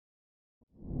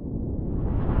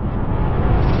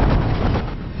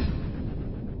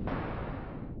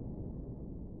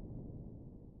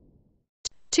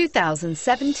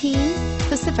2017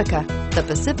 Pacifica. The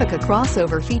Pacifica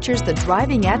crossover features the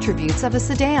driving attributes of a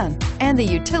sedan and the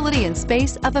utility and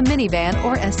space of a minivan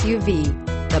or SUV.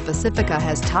 The Pacifica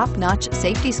has top-notch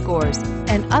safety scores,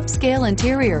 an upscale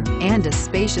interior, and a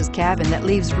spacious cabin that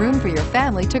leaves room for your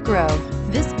family to grow.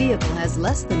 This vehicle has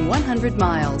less than 100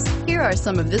 miles. Here are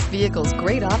some of this vehicle's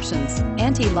great options: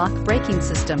 anti-lock braking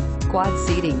system, quad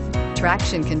seating,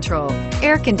 traction control,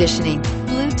 air conditioning,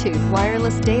 Bluetooth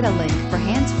wireless data link for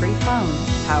hands-free phone,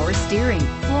 power steering,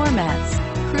 floor mats,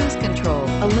 cruise control,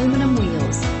 aluminum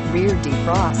wheels, rear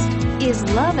defrost. Is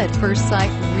love at first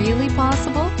sight really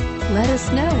possible? Let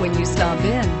us know when you stop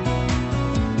in.